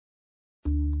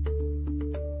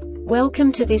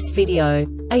Welcome to this video.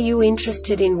 Are you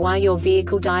interested in why your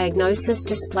vehicle diagnosis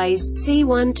displays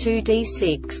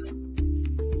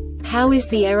C12D6? How is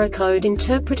the error code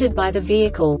interpreted by the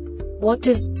vehicle? What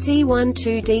does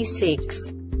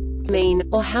C12D6 mean,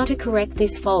 or how to correct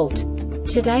this fault?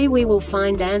 Today we will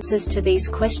find answers to these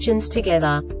questions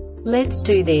together. Let's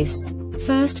do this.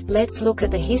 First, let's look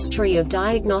at the history of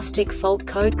diagnostic fault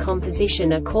code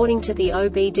composition according to the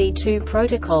OBD2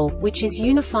 protocol, which is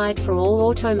unified for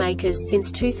all automakers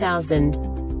since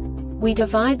 2000. We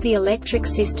divide the electric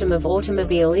system of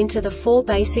automobile into the four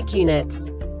basic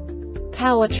units: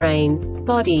 powertrain,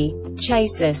 body,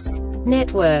 chassis,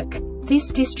 network. This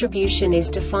distribution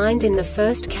is defined in the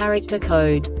first character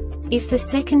code. If the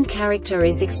second character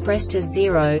is expressed as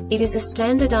 0, it is a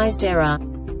standardized error.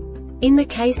 In the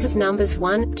case of numbers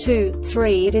 1, 2,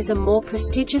 3, it is a more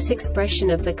prestigious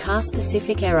expression of the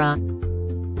car-specific error.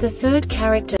 The third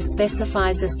character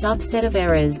specifies a subset of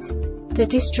errors. The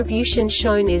distribution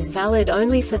shown is valid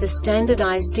only for the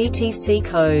standardized DTC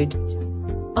code.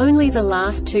 Only the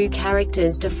last two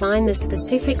characters define the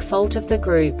specific fault of the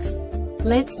group.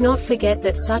 Let's not forget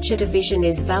that such a division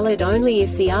is valid only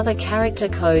if the other character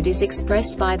code is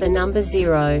expressed by the number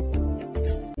 0.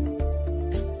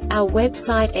 Our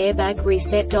website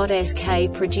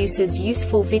airbagreset.sk produces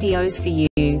useful videos for you.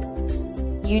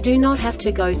 You do not have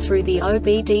to go through the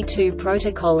OBD2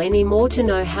 protocol anymore to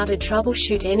know how to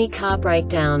troubleshoot any car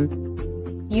breakdown.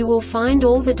 You will find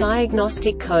all the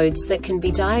diagnostic codes that can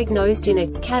be diagnosed in a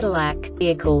Cadillac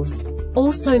vehicles.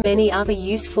 Also many other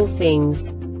useful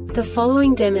things. The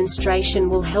following demonstration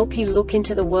will help you look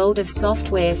into the world of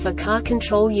software for car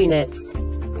control units.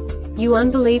 You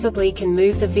unbelievably can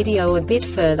move the video a bit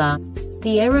further.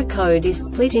 The error code is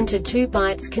split into 2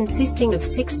 bytes consisting of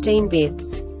 16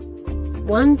 bits.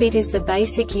 1 bit is the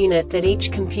basic unit that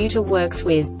each computer works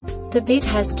with. The bit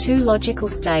has 2 logical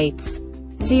states: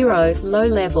 0, low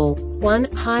level,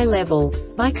 1, high level.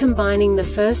 By combining the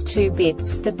first 2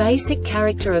 bits, the basic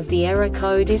character of the error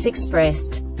code is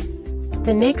expressed.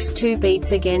 The next 2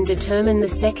 beats again determine the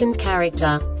second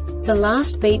character. The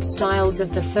last beat styles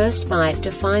of the first byte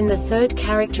define the third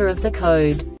character of the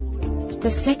code.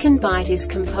 The second byte is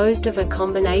composed of a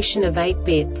combination of 8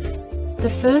 bits.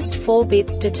 The first 4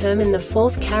 bits determine the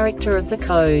fourth character of the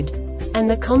code. And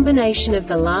the combination of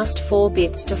the last 4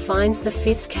 bits defines the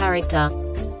fifth character.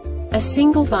 A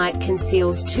single byte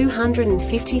conceals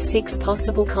 256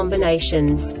 possible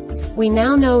combinations. We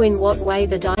now know in what way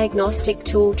the diagnostic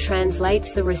tool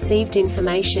translates the received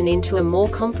information into a more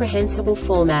comprehensible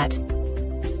format.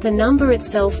 The number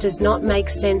itself does not make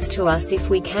sense to us if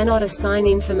we cannot assign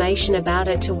information about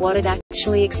it to what it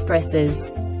actually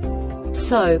expresses.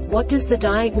 So, what does the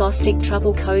Diagnostic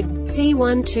Trouble Code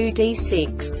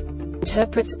C12D6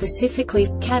 interpret specifically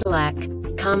for Cadillac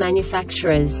car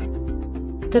manufacturers?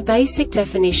 The basic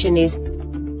definition is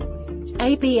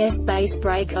ABS base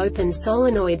brake open,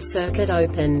 solenoid circuit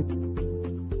open.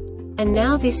 And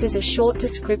now this is a short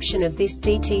description of this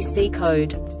DTC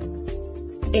code.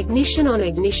 Ignition on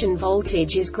ignition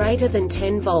voltage is greater than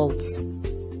 10 volts.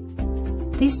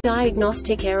 This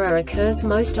diagnostic error occurs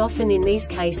most often in these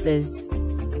cases.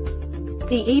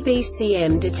 The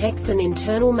EBCM detects an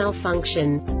internal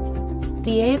malfunction.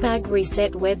 The Airbag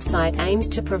Reset website aims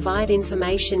to provide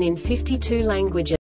information in 52 languages.